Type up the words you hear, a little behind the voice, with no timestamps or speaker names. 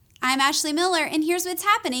I'm Ashley Miller, and here's what's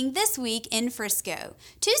happening this week in Frisco.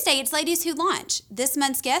 Tuesday, it's Ladies Who Launch. This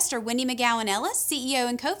month's guests are Wendy McGowan Ellis, CEO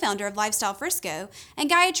and co-founder of Lifestyle Frisco, and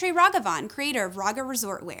Gayatri Raghavan, creator of Raga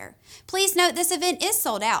Resort Wear. Please note this event is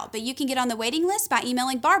sold out, but you can get on the waiting list by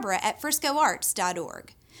emailing Barbara at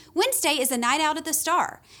friscoarts.org. Wednesday is a night out at the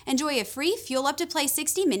Star. Enjoy a free Fuel Up to Play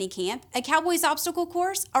 60 mini camp, a Cowboys obstacle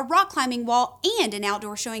course, a rock climbing wall, and an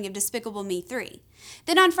outdoor showing of Despicable Me 3.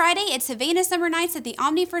 Then on Friday, it's Havana Summer Nights at the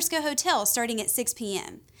Omni Frisco Hotel starting at 6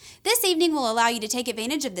 p.m. This evening will allow you to take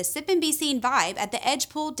advantage of the Sip and Be Seen vibe at the Edge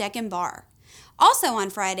Pool Deck and Bar. Also on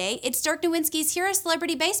Friday, it's Dirk Nowitzki's Hero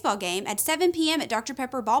Celebrity Baseball game at 7 p.m. at Dr.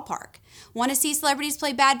 Pepper Ballpark. Want to see celebrities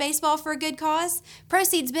play bad baseball for a good cause?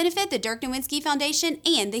 Proceeds benefit the Dirk Nowitzki Foundation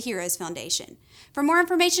and the Heroes Foundation. For more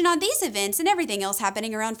information on these events and everything else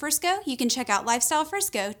happening around Frisco, you can check out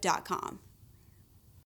lifestylefrisco.com.